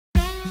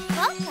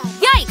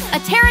Yikes! A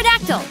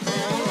pterodactyl!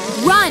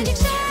 Run!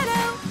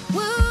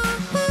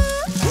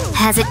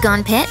 Has it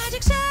gone, Pit?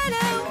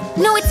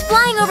 No, it's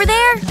flying over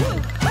there!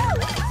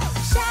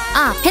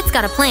 Ah, Pit's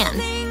got a plan.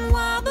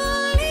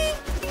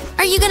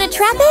 Are you gonna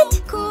trap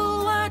it?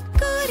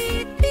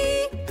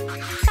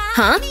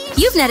 Huh?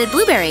 You've netted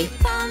Blueberry.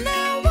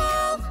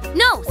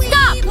 No,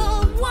 stop!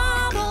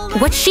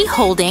 What's she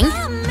holding?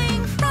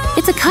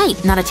 It's a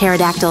kite, not a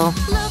pterodactyl.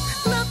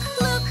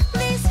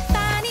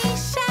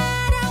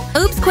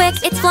 Oops, quick,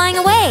 it's flying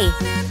away.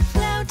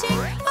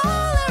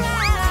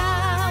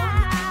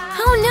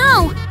 Oh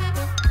no!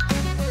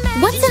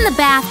 What's in the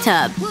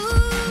bathtub?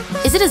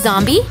 Is it a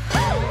zombie?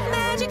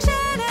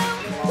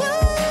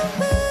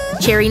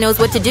 Cherry knows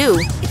what to do.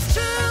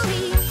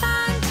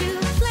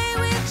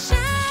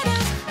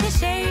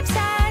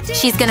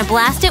 She's gonna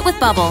blast it with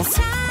bubbles.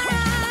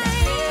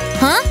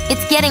 Huh?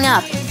 It's getting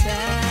up.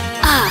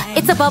 Ah,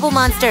 it's a bubble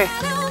monster.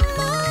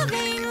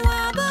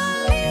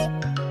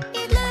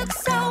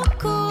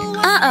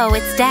 Uh-oh,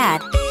 it's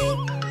Dad.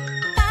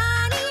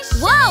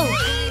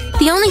 Whoa!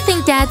 The only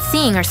thing Dad's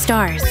seeing are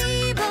stars.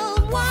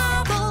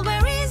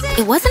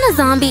 It wasn't a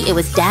zombie, it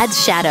was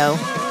Dad's shadow.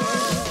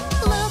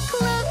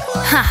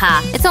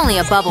 Haha, it's only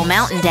a bubble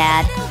mountain,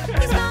 Dad.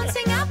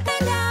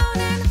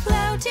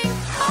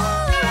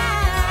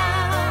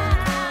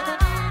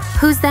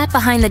 Who's that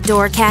behind the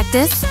door,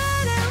 Cactus?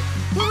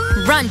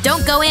 Run,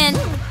 don't go in!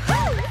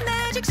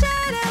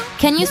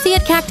 Can you see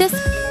it, Cactus?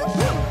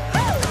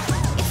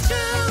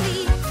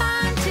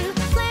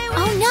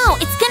 Oh no,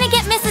 it's gonna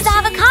get Mrs.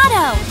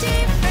 Avocado!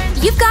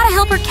 You've gotta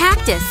help her,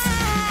 Cactus.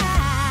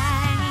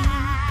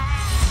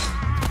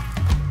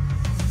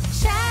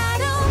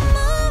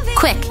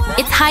 Quick,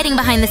 it's hiding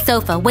behind the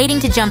sofa, waiting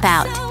to jump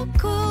out.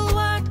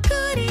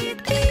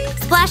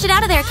 Splash it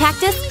out of there,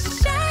 Cactus!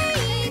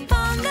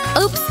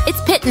 Oops,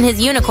 it's Pit in his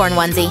unicorn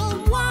onesie.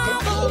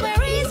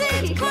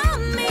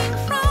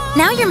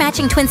 Now you're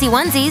matching twinsy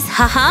onesies,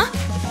 haha!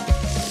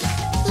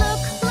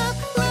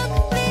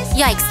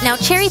 Yikes, now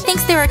Cherry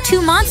thinks there are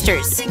two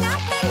monsters.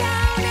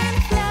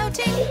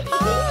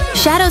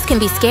 Shadows can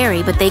be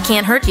scary, but they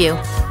can't hurt you.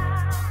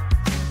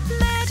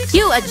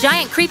 You, a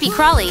giant creepy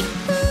crawly.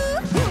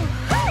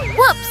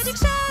 Whoops!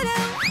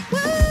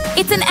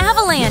 It's an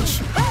avalanche!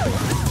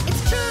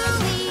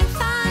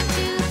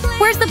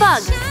 Where's the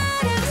bug?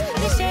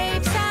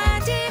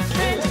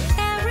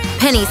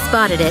 Penny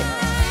spotted it.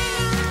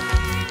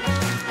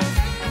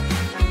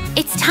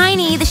 It's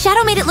tiny. The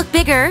shadow made it look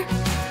bigger.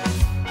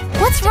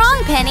 What's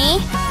wrong, Penny?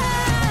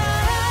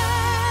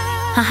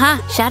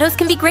 Haha, shadows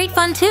can be great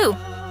fun too.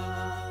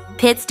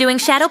 Pit's doing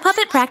shadow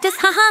puppet practice,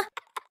 haha.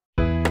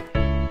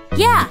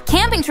 Yeah,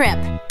 camping trip.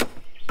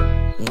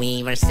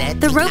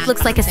 The rope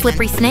looks like a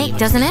slippery snake,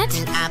 doesn't it?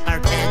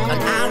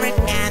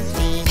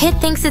 Pit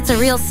thinks it's a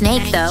real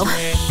snake, though.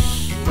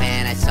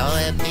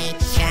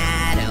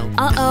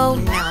 Uh-oh.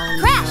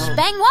 Crash!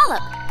 Bang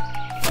wallop!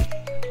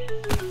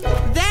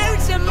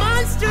 There's a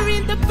monster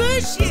in the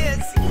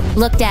bushes!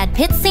 Look, Dad,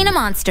 Pit's seen a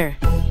monster.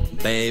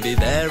 Baby,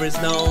 there is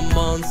no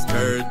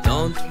monster,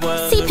 don't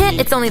worry. See, Pit,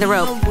 it's only the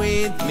rope. Come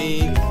with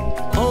me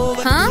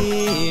over Huh?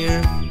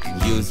 here.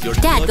 Use your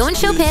Dad, go and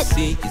show Pit.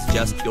 See, it's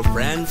just your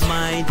friend,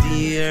 my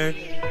dear.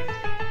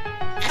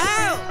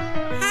 Oh!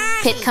 Hi!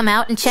 Pit, come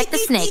out and check the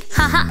snake.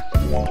 Haha.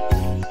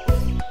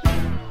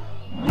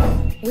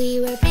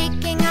 We were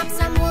picking up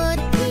some wood.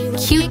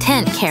 Cute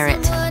tent,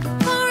 Carrot.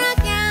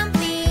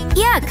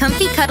 Yeah,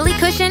 comfy, cuddly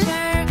cushion.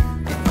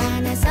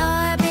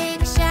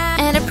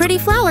 And a pretty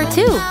flower,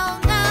 too.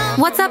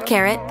 What's up,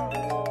 Carrot?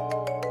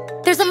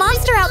 There's a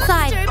monster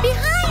outside.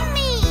 Behind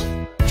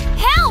me!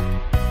 Help!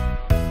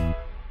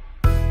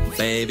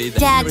 Baby,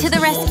 Dad, there to is the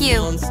no rescue.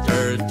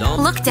 monster, don't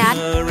Look, Dad.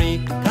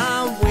 worry.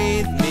 Come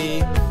with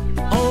me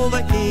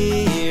over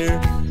here.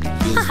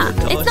 Use Haha,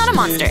 your it's not a touch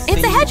monster, to it's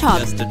a see, hedgehog.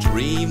 Just a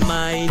dream,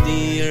 my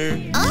dear.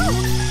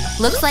 Oh!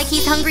 Looks like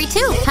he's hungry,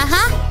 too.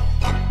 Haha.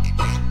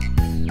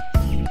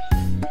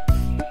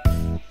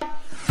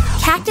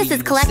 Cactus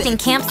is collecting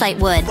campsite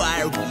wood.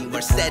 We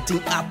were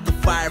setting up the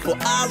fire for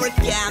our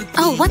camping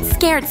Oh, what's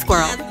scared,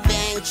 Squirrel?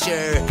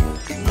 adventure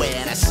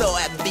when I saw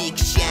a big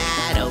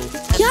shadow.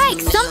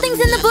 Yikes, something's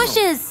in the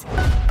bushes!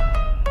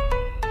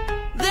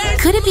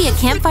 There's Could it be a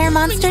campfire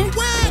monster?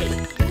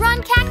 away.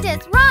 Run,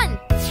 Cactus, run!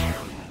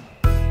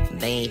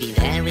 Baby,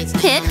 there is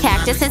Pit,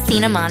 Cactus has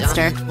seen a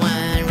monster. Don't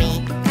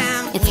worry.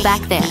 Come It's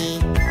back there.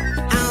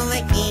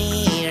 over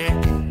here.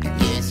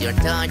 Use your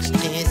touch to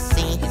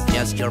see. It's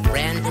just your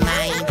friend,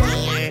 my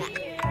dear.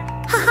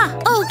 Haha!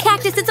 Oh,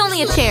 Cactus, it's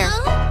only a chair.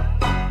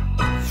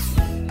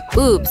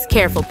 Oops,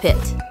 careful, Pit.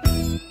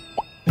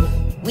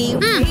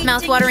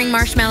 Mouth-watering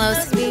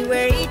marshmallows. We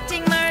were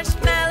eating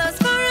marshmallows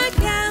for a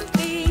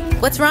camping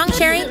What's wrong,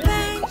 Cherry?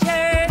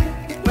 adventure.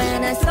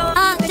 When I saw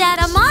Dad,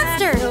 a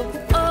monster!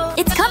 oh,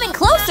 It's coming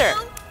closer!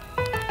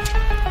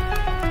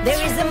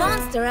 there is a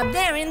monster up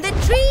there in the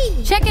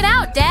tree. Check it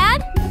out,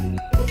 Dad!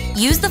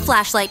 Use the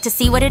flashlight to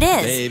see what it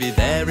is. Baby,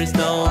 there is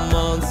no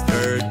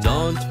monster,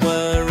 don't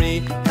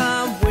worry.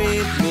 Come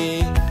with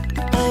me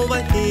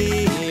over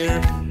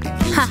here.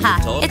 Use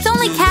Haha, it's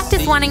only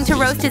Cactus wanting to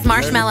roast his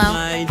marshmallow.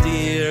 My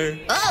dear.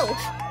 Oh,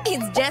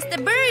 it's just a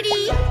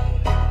birdie.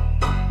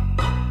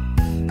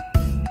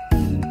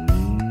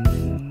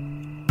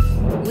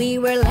 We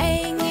were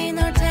laying in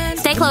our tent.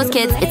 Stay close,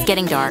 kids. It's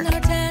getting dark.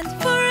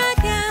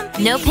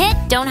 No pit.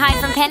 Don't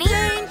hide from Penny.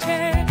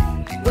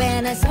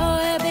 When I saw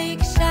a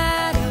big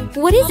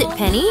shadow. What is it,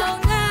 Penny?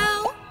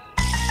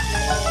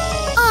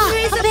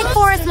 Ah, a big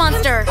forest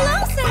monster.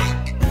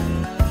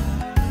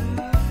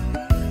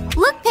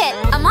 Look, Pit,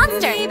 a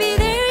monster. Baby,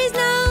 there is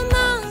no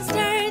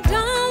monster.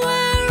 Don't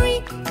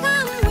worry,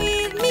 come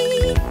with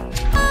me.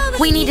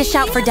 We need to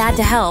shout for Dad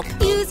to help.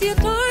 Use your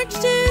torch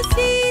to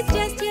see. It's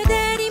just your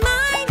daddy,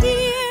 my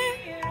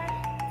dear.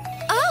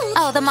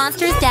 Oh, the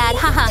monster's Dad.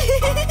 Haha.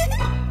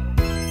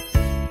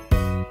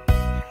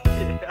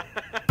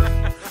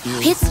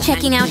 Pit's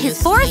checking out his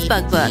forest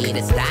bug book. It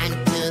is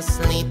time to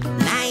sleep.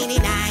 Nighty,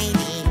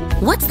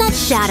 nighty. What's that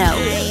shadow?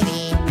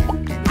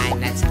 I'm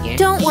not scared.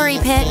 Don't worry,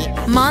 Pit.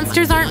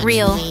 Monsters aren't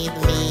real. Leave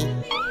me.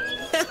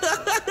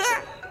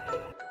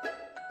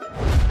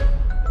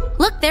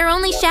 Look, they're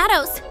only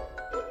shadows.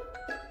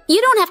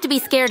 You don't have to be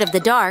scared of the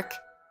dark.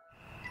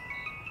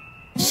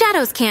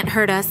 Shadows can't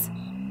hurt us.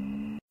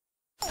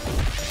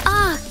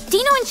 Ah,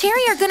 Dino and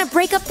Cherry are gonna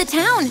break up the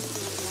town.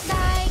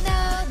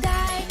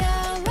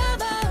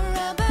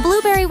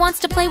 Blueberry wants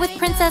to play with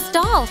Princess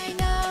Doll.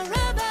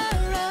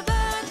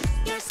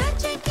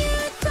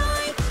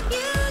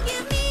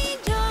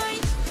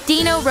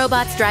 Dino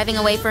Robot's driving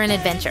away for an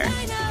adventure.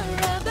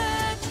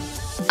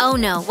 Oh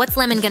no, what's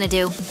Lemon gonna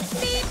do?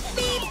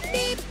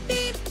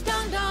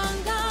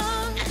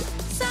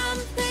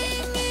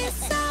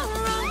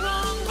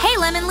 Hey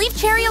Lemon, leave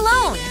Cherry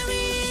alone!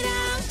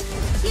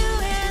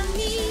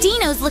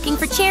 Dino's looking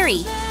for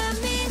Cherry.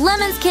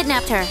 Lemon's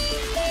kidnapped her.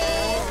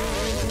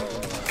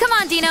 Come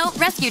on, Dino,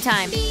 rescue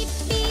time.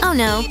 Oh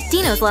no,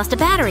 Dino's lost a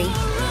battery.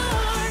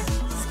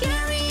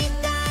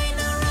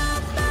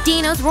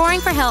 Dino's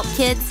roaring for help,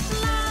 kids.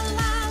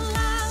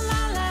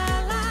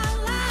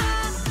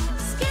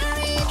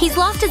 He's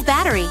lost his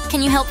battery.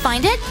 Can you help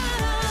find it?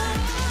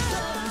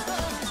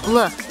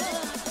 Look.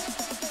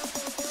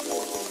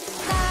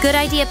 Good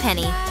idea,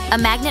 Penny. A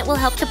magnet will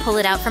help to pull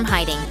it out from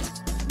hiding.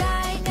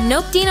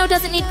 Nope, Dino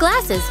doesn't need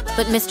glasses,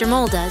 but Mr.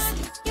 Mole does.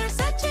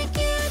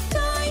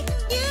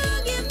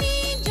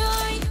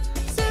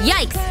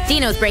 Yikes!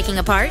 Dino's breaking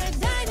apart.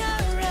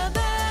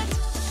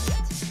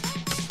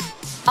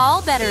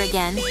 All better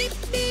again.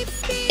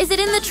 Is it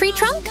in the tree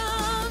trunk?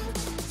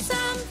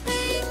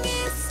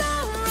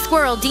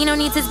 Squirrel, Dino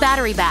needs his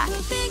battery back.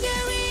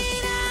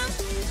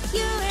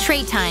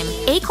 Trade time.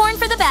 Acorn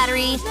for the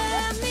battery.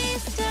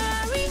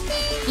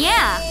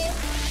 Yeah!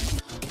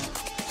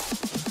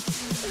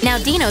 Now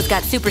Dino's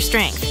got super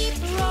strength.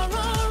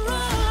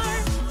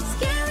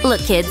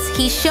 Look, kids,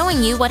 he's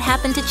showing you what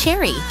happened to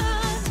Cherry.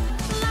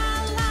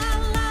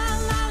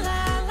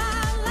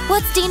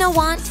 What's Dino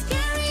want?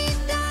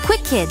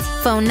 Quick, kids,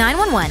 phone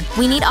 911.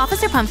 We need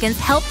Officer Pumpkin's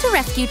help to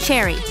rescue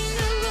Cherry.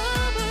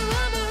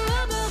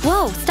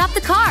 Whoa, stop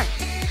the car!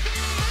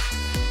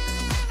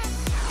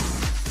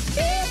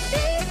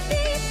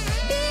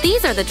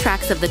 These are the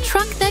tracks of the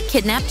truck that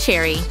kidnapped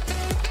Cherry.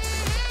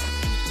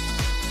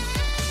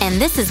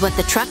 And this is what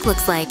the truck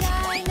looks like.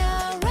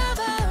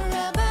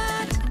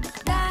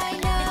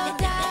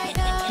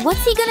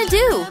 What's he gonna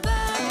do?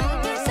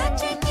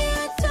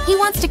 He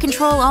wants to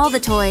control all the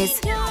toys.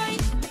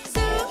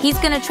 He's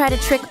gonna try to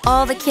trick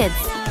all the kids.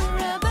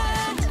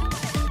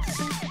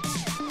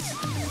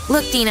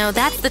 Look, Dino,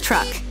 that's the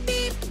truck.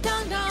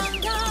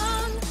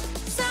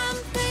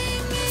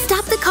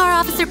 Stop the car,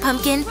 Officer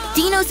Pumpkin.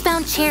 Dino's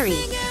found Cherry.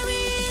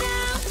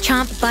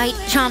 Chomp, bite,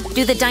 chomp,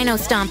 do the dino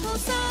stomp.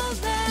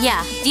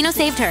 Yeah, Dino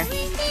saved her.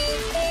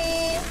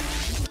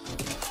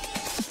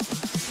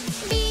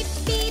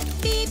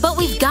 But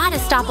we've gotta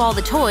stop all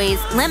the toys.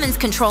 Lemon's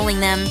controlling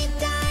them.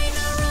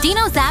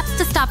 Dino zaps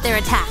to stop their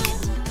attack.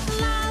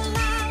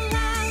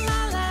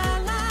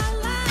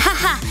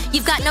 Haha,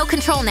 you've got no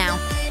control now.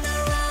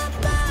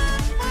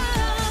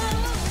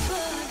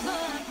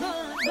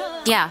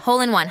 Yeah,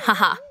 hole in one,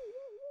 haha.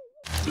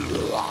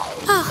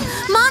 Oh,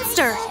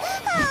 monster!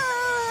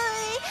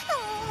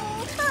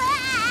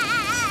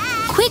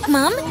 Quick,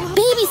 Mom!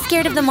 Baby's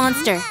scared of the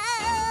monster.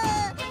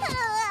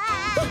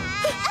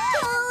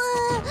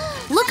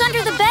 Look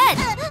under the bed!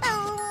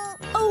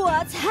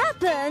 What's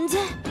happened?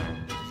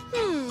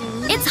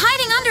 It's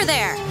hiding under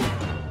there!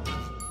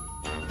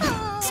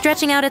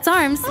 Stretching out its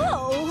arms.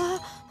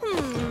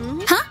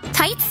 Huh?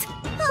 Tights?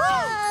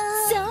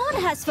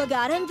 Someone has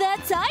forgotten their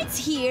tights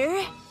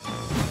here.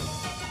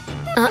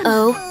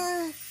 Uh-oh.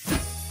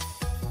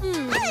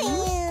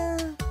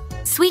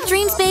 Sweet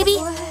dreams, baby?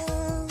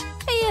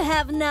 You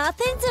have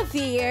nothing to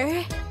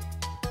fear.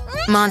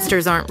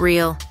 Monsters aren't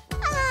real.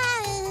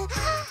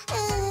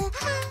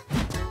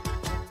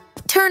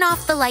 Turn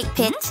off the light,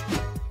 Pit.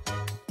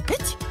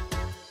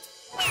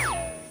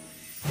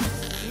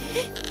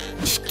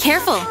 Shh,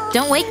 careful,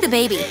 don't wake the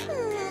baby.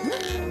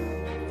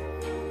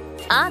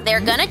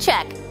 They're gonna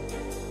check.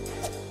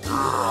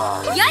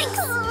 Yikes!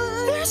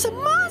 There's a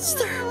monster!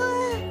 monster!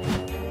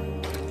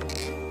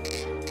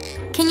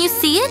 Can you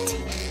see it?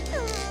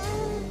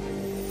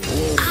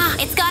 Ah,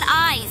 it's got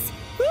eyes.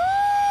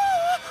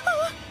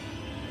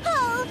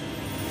 Oh,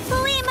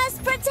 we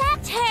must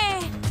protect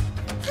her.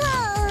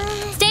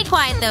 Stay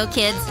quiet though,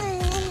 kids.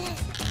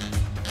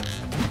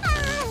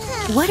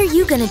 What are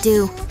you gonna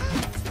do?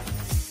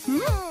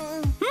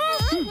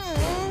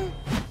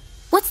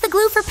 What's the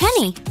glue for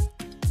Penny?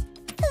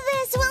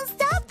 This will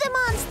stop the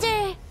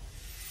monster.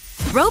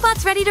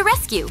 Robot's ready to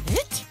rescue.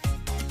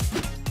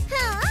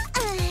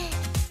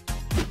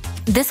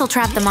 This'll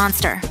trap the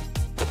monster.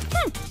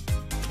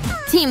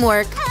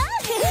 Teamwork.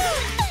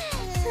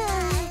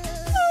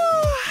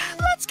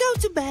 Let's go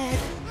to bed.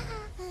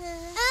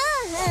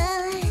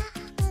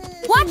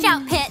 Watch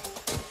out, Pit.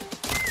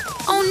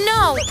 Oh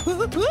no!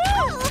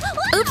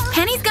 Oops,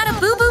 Penny's got a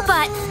boo-boo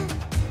butt.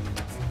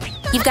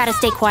 You've got to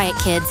stay quiet,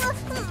 kids.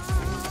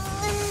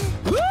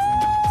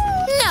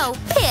 No,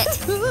 Pit.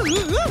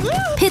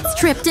 Pit's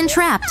tripped and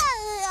trapped.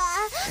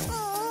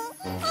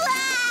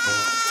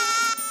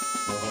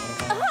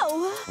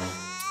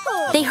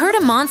 They heard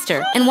a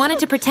monster and wanted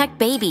to protect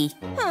Baby.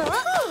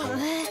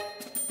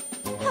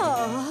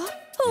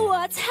 Oh,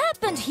 what's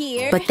happened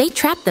here? But they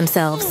trapped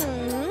themselves.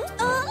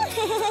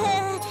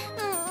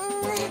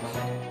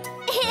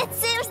 It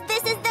seems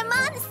this is the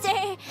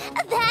monster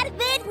that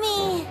bit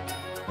me.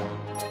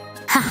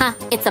 Haha,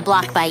 it's a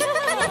block bite.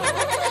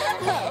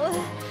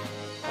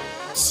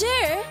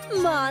 Sure,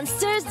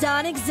 monsters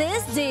don't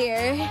exist,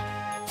 dear.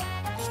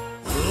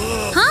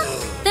 Huh?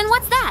 Then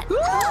what's that?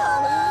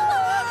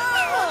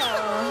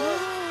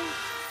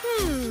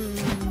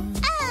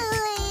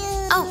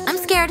 Oh, I'm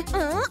scared.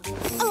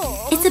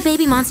 It's a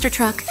baby monster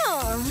truck.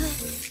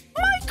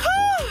 My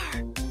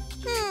car!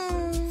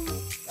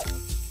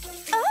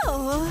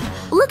 Oh,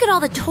 Look at all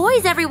the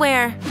toys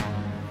everywhere.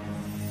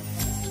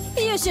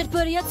 you should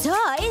put your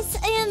toys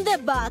in the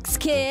box,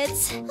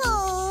 kids.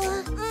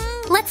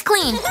 Let's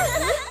clean.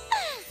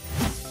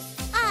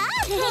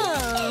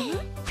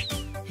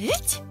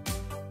 It?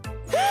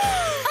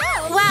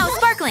 Wow,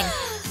 sparkling.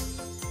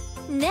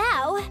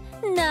 Now,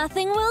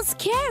 nothing will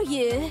scare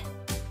you.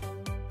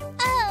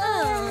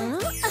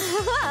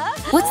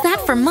 What's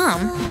that for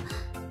Mom?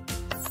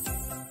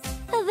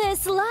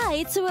 This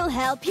light will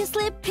help you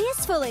sleep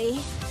peacefully.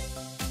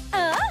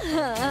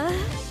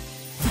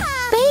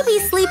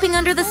 Baby's sleeping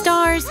under the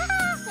stars.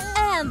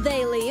 And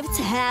they lived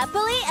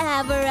happily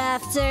ever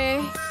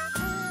after.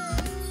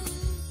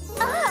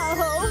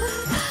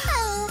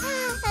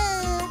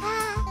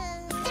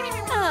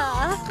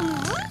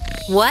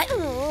 What?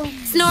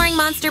 Snoring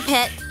monster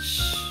Pit.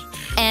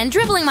 And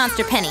dribbling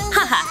monster Penny.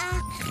 Haha.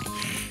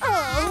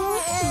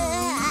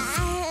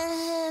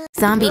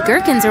 Zombie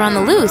gherkins are on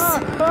the loose.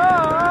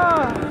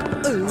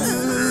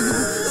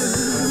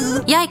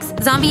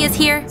 Yikes, zombie is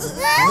here.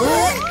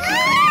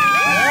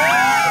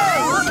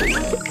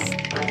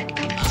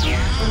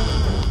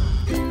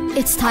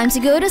 It's time to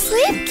go to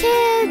sleep,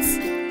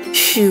 kids.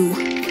 Shoo.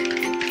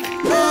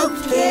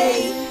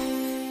 Okay.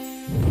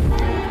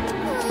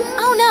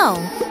 Oh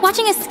no!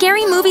 Watching a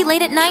scary movie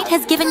late at night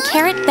has given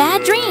Carrot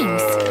bad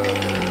dreams.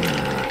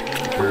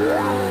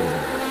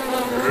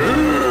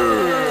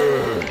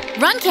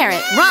 Run,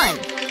 Carrot, run!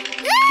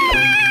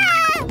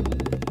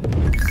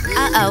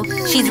 Uh-oh,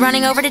 she's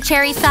running over to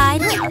Cherry's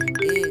side.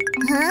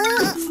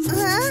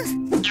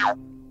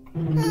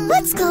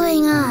 What's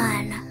going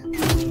on?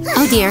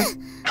 Oh dear.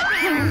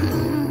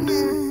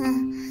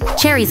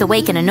 Cherry's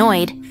awake and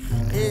annoyed.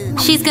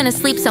 She's gonna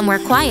sleep somewhere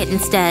quiet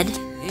instead.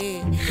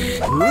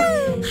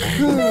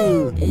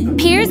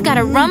 Pierre's got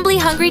a rumbly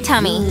hungry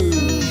tummy.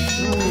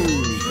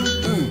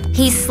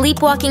 He's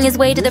sleepwalking his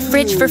way to the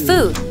fridge for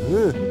food.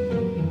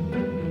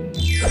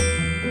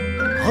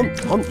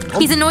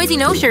 He's a noisy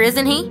nosher,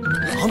 isn't he?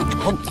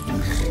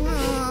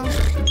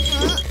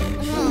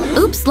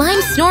 Oops,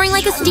 Lime's snoring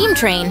like a steam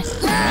train.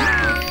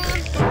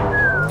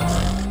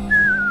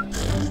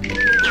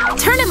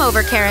 Turn him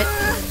over, Carrot.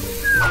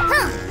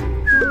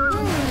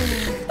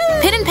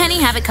 Pit and Penny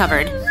have it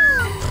covered.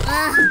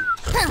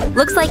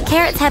 Looks like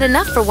Carrot's had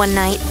enough for one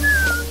night.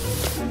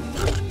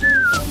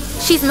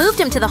 She's moved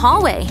him to the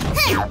hallway.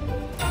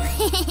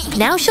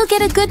 Now she'll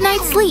get a good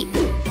night's sleep.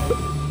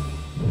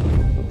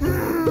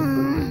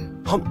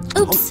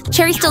 Oops,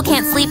 Cherry still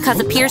can't sleep because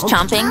of Pierre's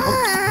chomping.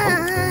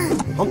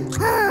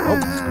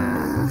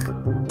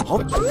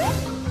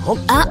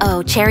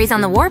 Uh-oh, Cherry's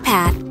on the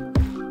warpath.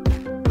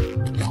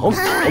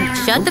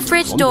 Shut the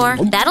fridge door.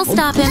 That'll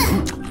stop him.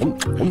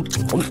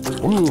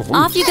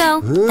 Off you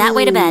go. That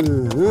way to bed.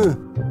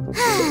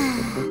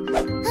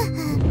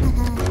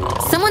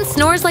 Someone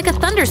snores like a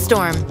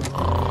thunderstorm.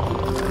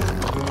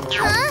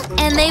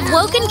 And they've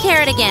woken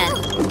Carrot again.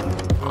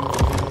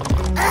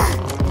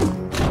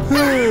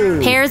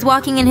 Pear's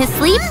walking in his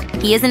sleep.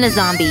 He isn't a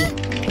zombie.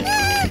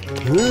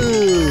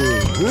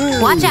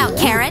 Watch out,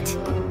 Carrot.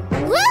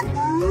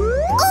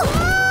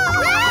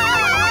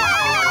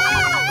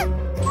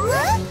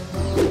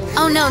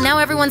 Oh no, now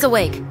everyone's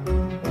awake.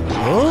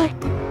 Huh?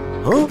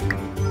 Huh?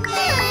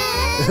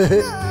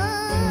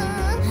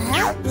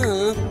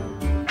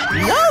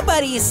 No!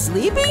 Everybody is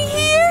sleeping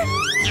here?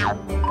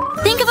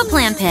 Think of a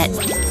plan, Pit.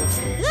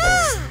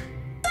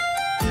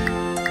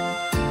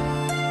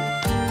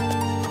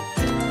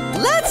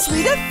 Let's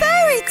read a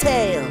fairy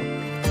tale.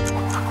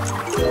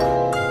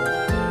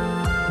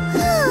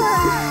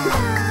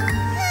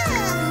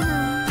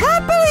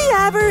 Happily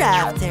ever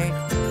after.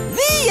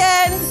 The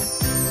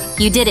end.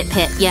 You did it,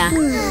 Pit, yeah.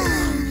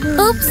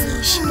 Oops.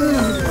 Shh.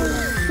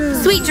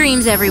 Sweet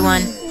dreams,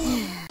 everyone.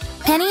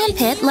 Penny and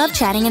Pit love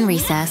chatting in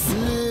recess.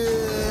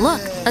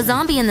 Look, a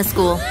zombie in the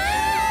school.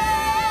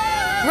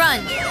 Run!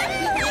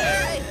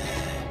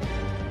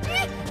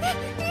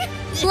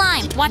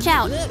 Slime, watch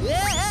out!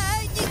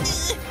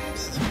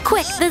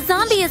 Quick, the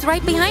zombie is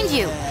right behind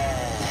you!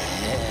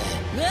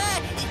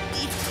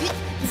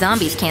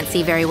 Zombies can't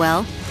see very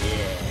well.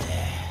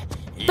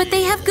 But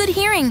they have good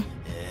hearing.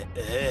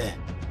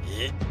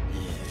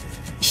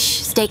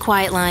 Shh, stay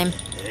quiet, Lime.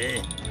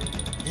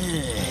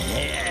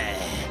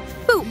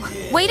 Boo!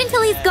 Wait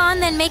until he's gone,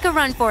 then make a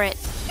run for it.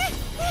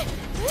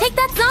 Take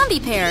that zombie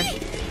pair!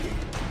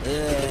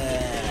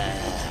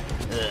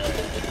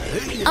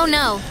 Oh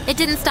no, it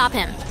didn't stop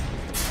him.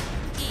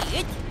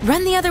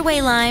 Run the other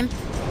way, Lime.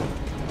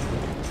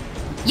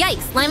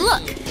 Yikes, Lime,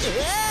 look!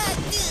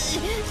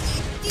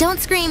 Don't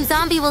scream,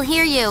 zombie will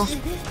hear you.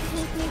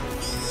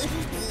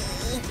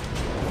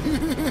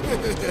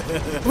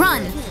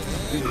 Run!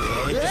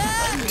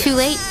 Too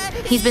late,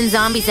 he's been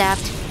zombie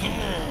zapped.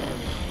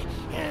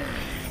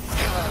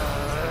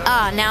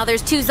 Ah, now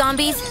there's 2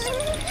 zombies.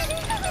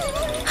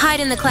 Hide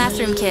in the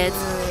classroom, kids.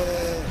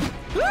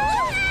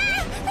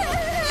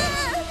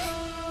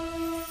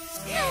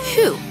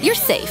 Phew, you're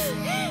safe.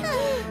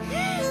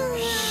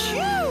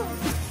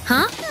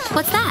 Huh?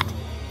 What's that?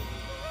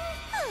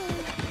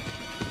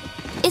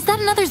 Is that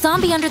another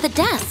zombie under the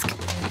desk?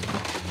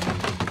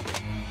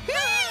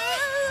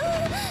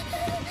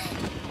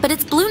 But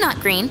it's blue,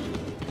 not green.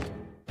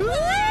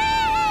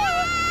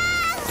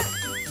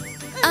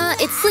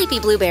 It's Sleepy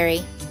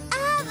Blueberry.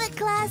 The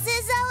class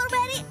is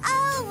already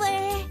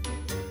over.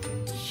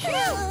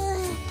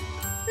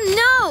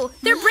 No!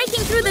 They're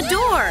breaking through the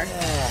door!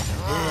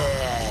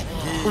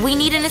 We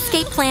need an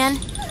escape plan.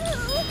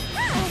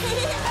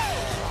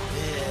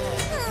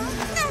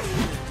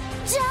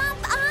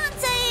 Jump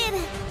onto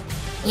it!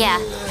 Yeah,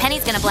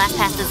 Penny's gonna blast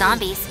past the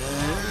zombies.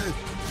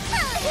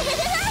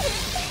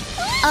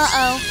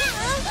 Uh-oh.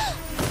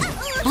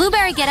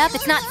 Blueberry, get up,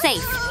 it's not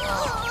safe.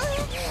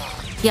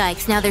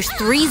 Yikes, now there's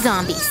 3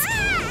 zombies.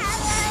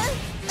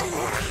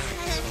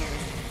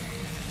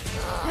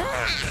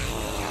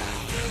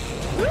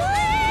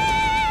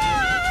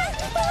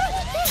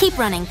 Keep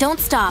running, don't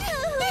stop.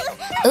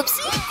 Oops.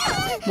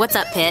 What's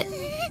up, Pit?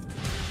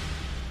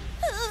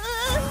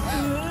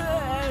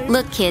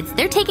 Look, kids,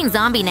 they're taking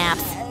zombie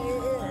naps.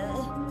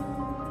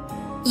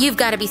 You've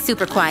got to be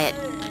super quiet.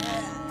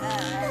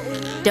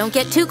 Don't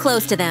get too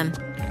close to them.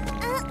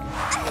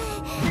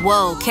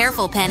 Whoa,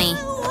 careful, Penny.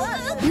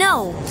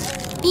 No!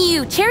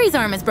 Ew, Cherry's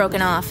arm is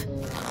broken off.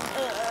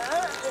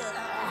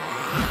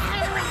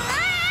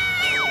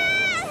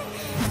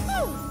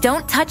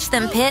 Don't touch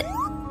them, Pit.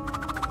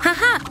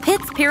 Haha,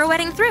 Pit's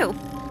pirouetting through.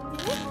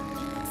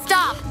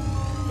 Stop!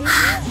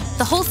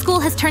 The whole school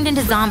has turned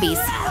into zombies.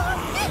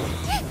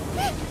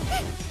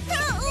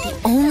 The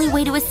only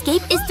way to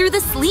escape is through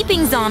the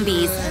sleeping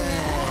zombies.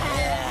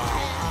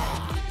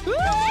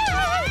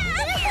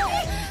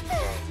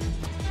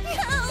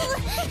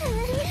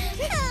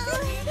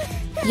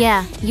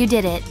 Yeah, you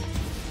did it.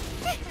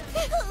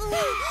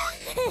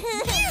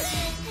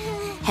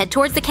 Head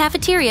towards the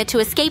cafeteria to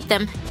escape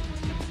them.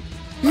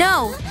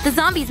 No, the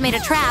zombies made a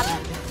trap.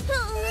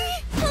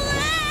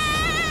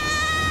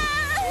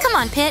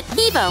 Come on, Pit,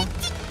 Evo.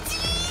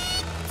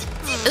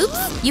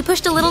 Oops, you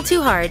pushed a little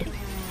too hard.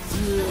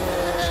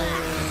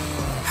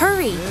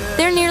 Hurry,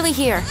 they're nearly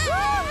here.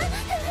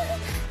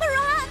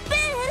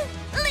 Robin,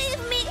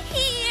 leave me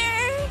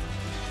here.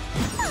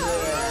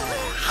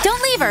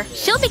 Don't leave her,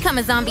 she'll become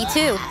a zombie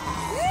too.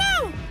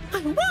 No, I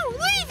won't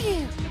leave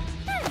you.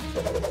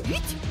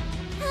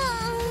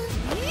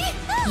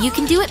 You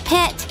can do it,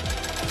 Pit.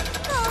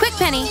 Quick,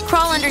 Penny,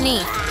 crawl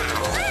underneath.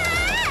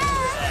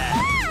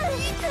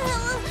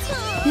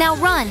 Now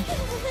run.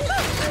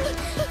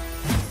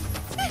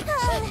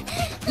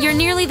 You're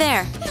nearly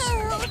there.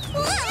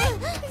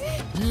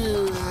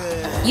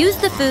 Use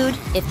the food.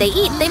 If they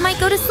eat, they might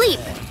go to sleep.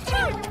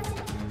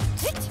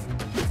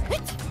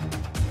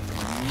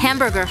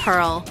 Hamburger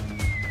hurl.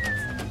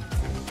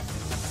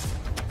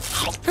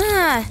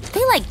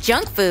 They like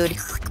junk food.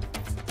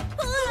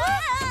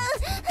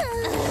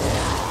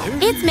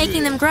 It's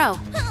making them grow.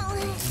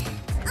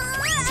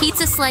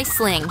 Pizza slice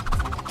sling.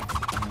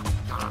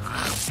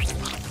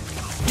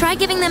 Try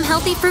giving them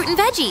healthy fruit and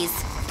veggies.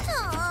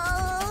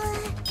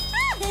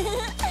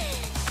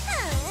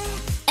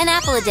 An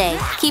apple a day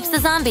keeps the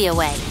zombie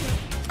away.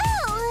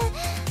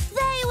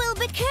 They will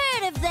be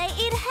cured if they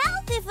eat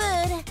healthy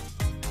food.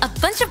 A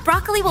bunch of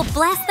broccoli will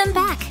blast them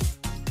back.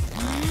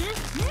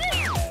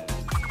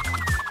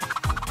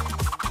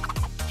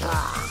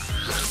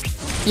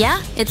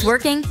 Yeah, it's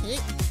working.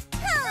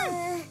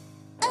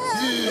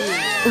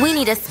 We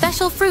need a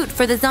special fruit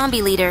for the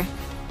zombie leader.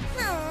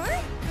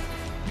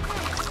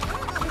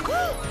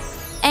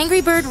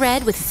 Angry Bird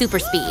Red with super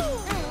speed.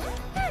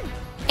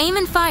 Aim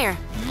and fire.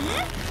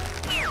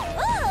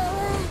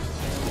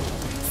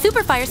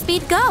 Super fire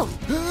speed, go!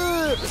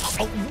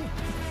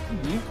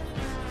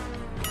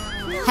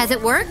 Has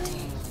it worked?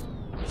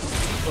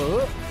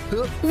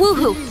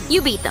 Woohoo!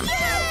 You beat them.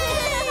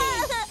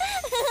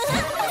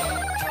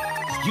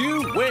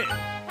 You win.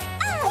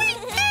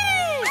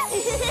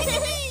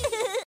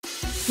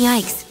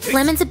 Yikes,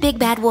 Lemon's a big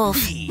bad wolf.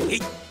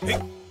 He's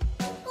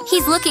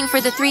looking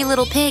for the 3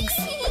 little pigs.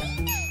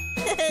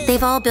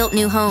 They've all built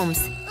new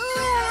homes.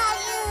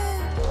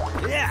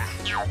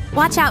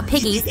 Watch out,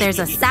 piggies, there's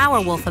a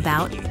sour wolf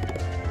about.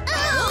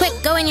 Quick,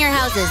 go in your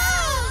houses.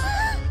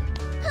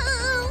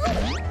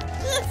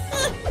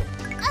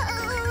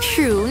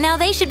 True, now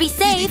they should be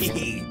safe.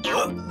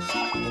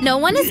 No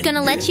one is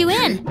gonna let you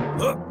in.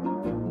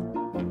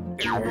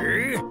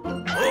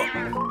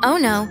 Oh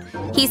no,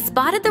 he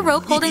spotted the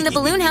rope holding the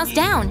balloon house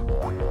down.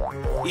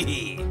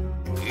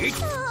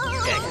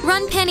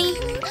 Run, Penny.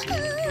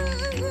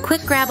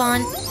 Quick grab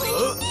on.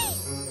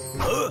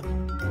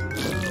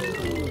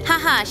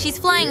 Haha, she's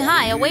flying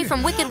high away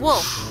from Wicked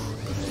Wolf.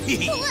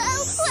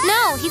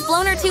 No, he's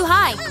blown her too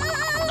high.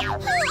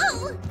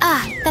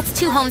 Ah, that's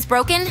 2 homes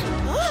broken.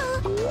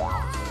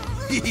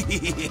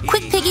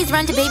 Quick, piggies,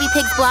 run to Baby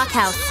Pig's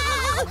blockhouse.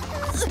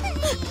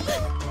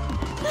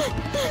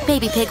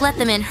 Baby Pig, let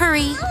them in,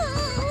 hurry.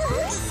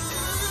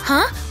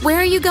 Huh? Where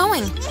are you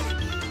going?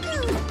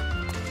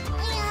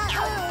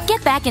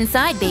 Get back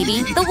inside,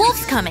 baby. The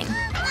wolf's coming.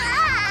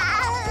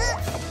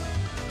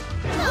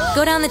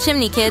 Go down the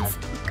chimney, kids.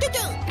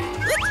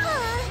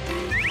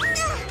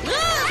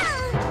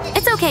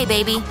 It's okay,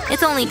 baby.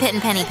 It's only Pit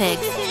and Penny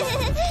Pigs.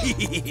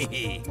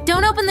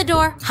 Don't open the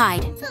door.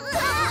 Hide.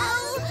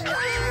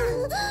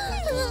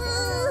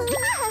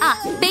 Ah,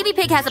 Baby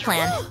Pig has a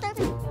plan.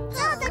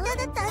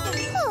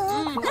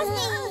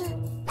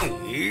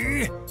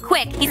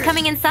 Quick, he's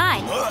coming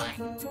inside.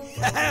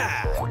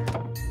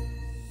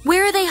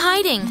 Where are they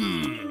hiding?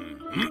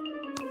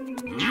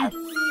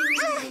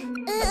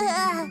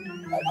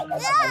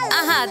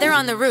 Aha, they're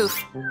on the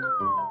roof.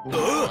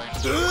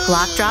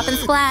 Block, drop, and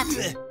splat.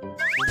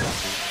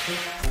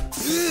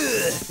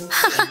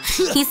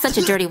 He's such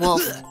a dirty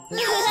wolf.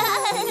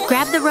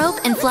 Grab the rope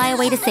and fly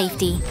away to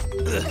safety.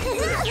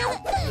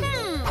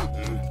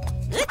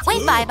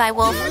 Wait, bye-bye,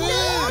 wolf.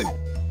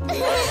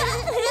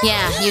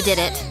 Yeah, you did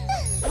it.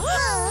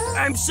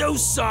 I'm so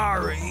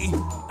sorry.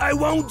 I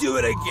won't do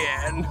it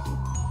again.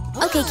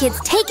 Okay, kids,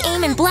 take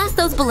aim and blast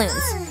those balloons.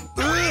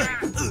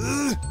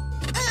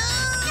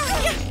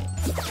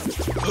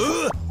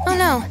 Oh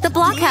no, the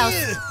blockhouse.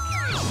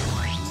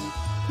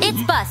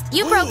 It's bust.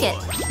 You broke it.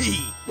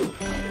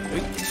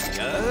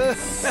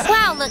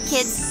 Wow, look,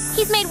 kids.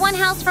 He's made one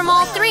house from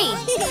all 3.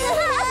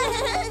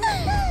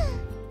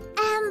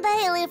 And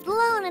they lived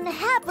long and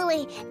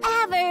happily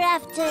ever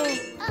after.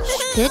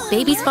 Pit,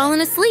 baby's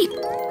fallen asleep.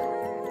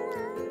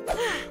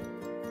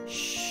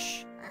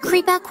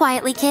 Creep out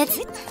quietly, kids.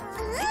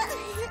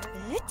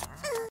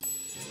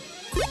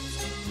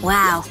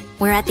 Wow,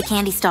 we're at the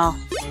candy stall.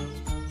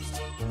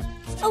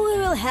 We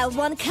will have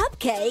 1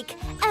 cupcake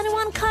and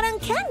 1 cotton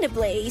candy,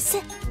 please.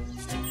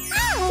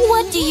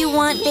 What do you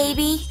want,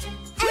 baby?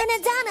 And a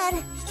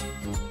donut.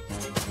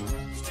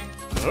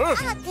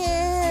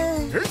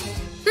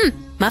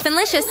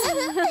 Muffinlicious.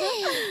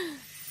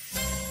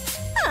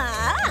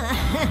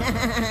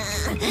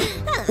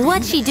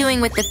 What's she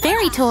doing with the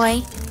fairy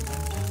toy?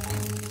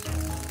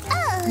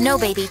 No,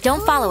 baby,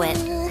 don't follow it.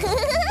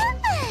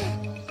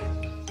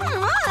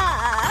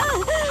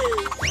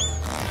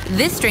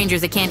 This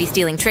stranger's a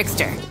candy-stealing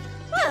trickster.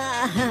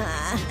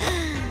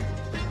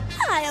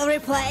 I'll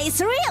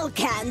replace real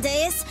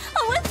candies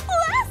with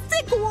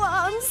plastic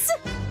ones.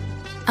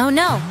 Oh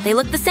no, they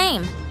look the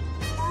same.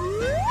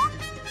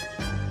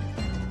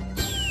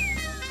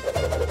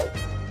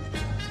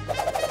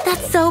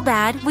 That's so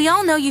bad. We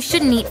all know you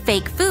shouldn't eat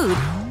fake food.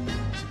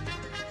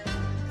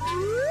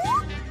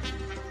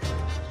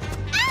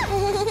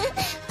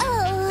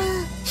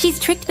 She's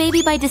tricked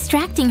baby by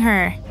distracting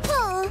her.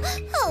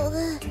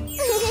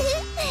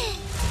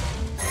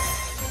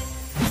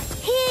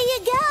 Here you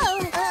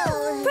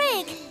go.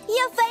 Brick,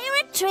 your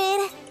favorite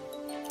treat.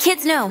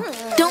 Kids, no.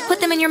 Don't put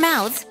them in your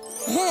mouths.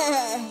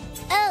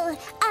 Oh,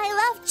 I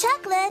love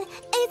chocolate.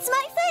 It's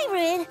my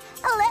favorite.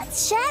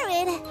 Let's share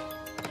it.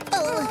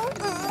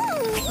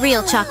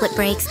 Real chocolate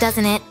breaks,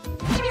 doesn't it?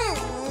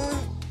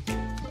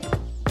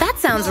 That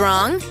sounds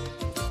wrong.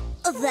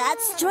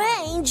 That's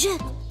strange.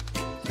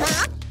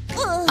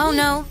 Oh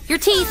no, your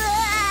teeth.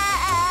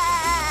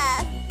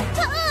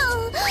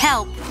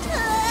 Help.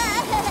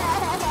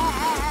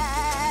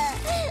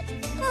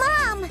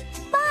 Mom,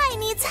 Bai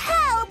needs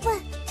help.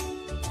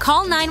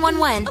 Call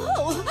 911.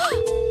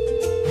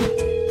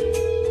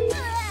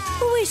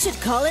 We should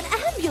call an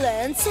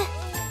ambulance.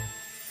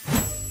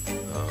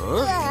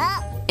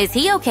 Is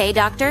he okay,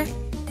 doctor?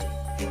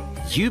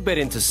 You bit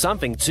into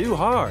something too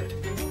hard.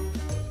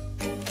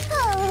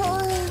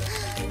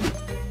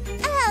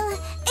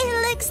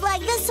 Looks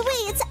like the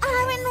sweets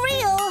aren't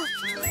real.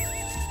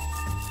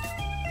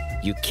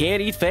 You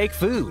can't eat fake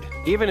food,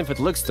 even if it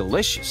looks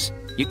delicious.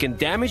 You can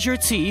damage your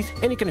teeth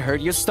and it can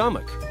hurt your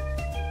stomach.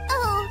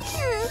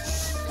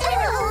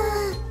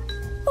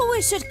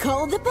 We should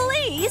call the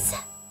police.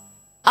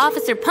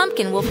 Officer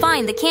Pumpkin will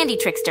find the candy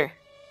trickster.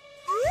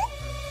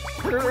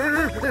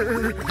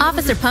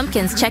 Officer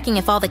Pumpkin's checking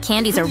if all the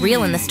candies are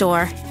real in the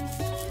store.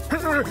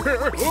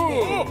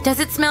 Does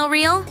it smell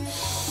real?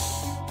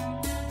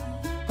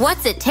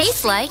 What's it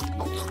taste like?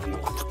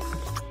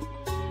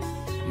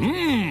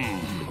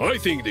 I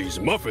think these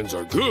muffins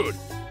are good.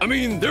 I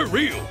mean, they're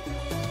real.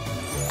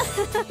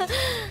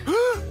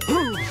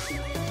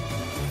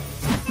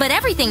 But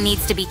everything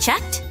needs to be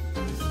checked.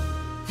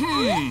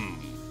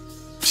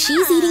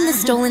 She's eating the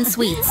stolen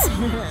sweets.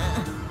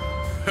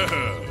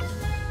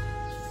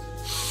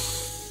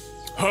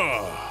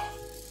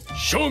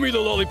 Show me the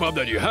lollipop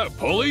that you have,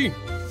 Polly.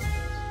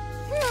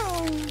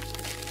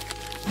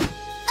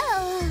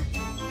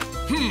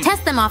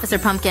 Test them, Officer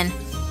Pumpkin.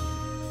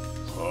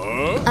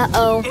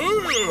 Uh-oh.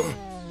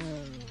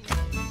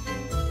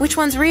 Which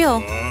one's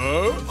real?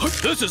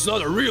 This is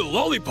not a real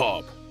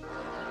lollipop.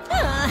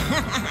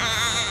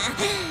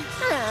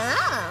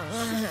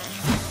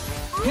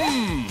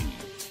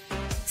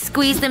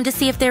 Squeeze them to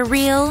see if they're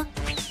real.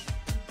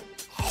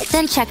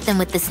 Then check them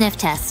with the sniff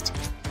test.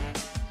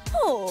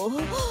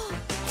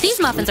 These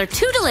muffins are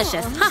too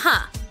delicious.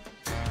 Haha.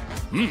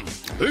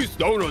 These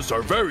donuts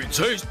are very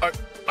tasty.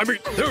 I mean,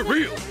 they're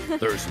real.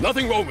 There's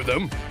nothing wrong with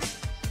them.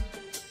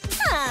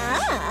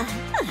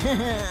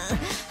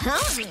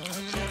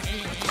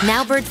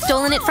 Now Bird's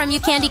stolen it from you,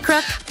 Candy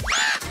Crook.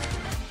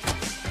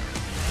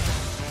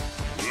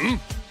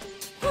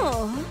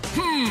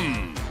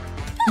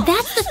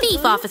 That's the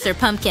thief, Officer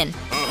Pumpkin.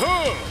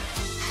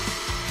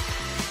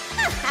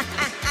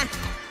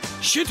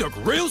 She took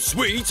real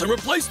sweets and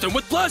replaced them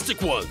with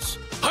plastic ones.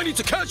 I need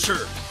to catch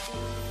her.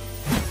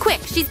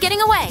 Quick, she's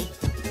getting away.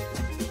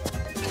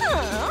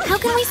 How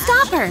can we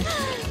stop her?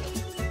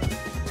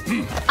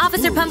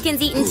 Officer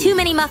Pumpkin's eaten too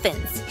many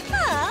muffins.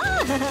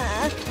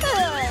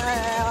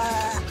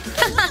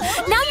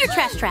 Now you're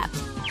trash trapped.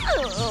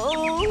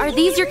 Are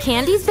these your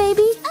candies,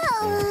 baby?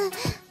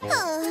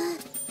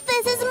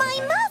 This is my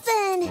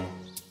muffin.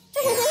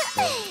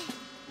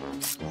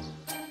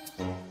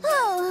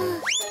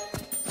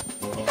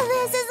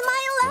 This is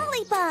my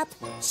lollipop.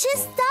 She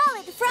stole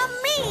it from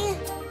me.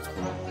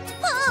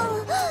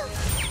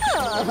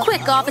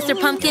 Quick, Officer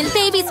Pumpkin,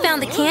 baby's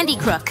found the Candy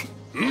Crook.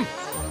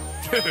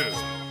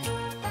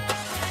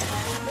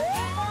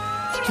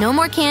 No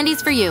more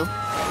candies for you.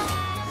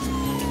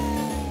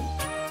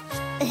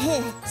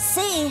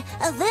 See,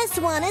 this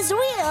one is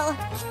real.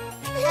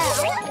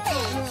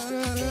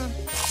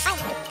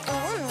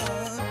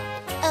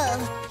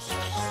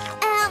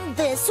 And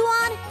this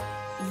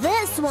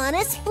one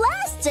is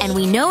plastic. And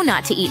we know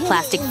not to eat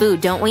plastic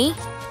food, don't we?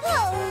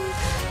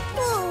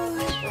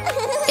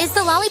 Is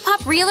the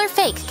lollipop real or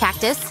fake,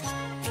 Cactus?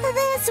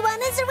 This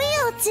one is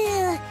real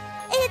too.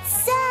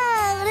 It's so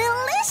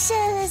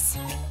delicious.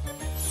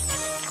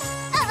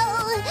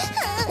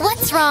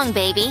 What's wrong,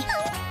 baby?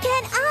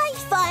 Can I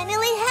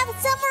finally have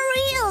some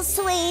real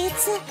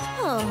sweets?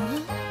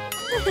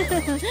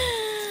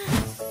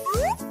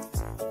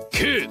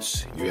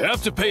 Kids, you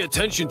have to pay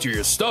attention to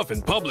your stuff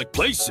in public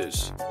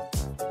places.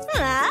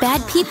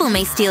 Bad people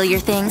may steal your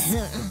things.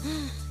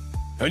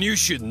 And you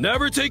should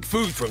never take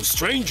food from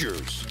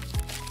strangers.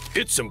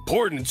 It's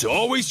important to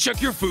always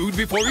check your food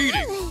before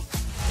eating.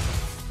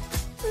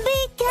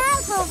 Be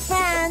careful,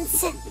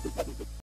 friends.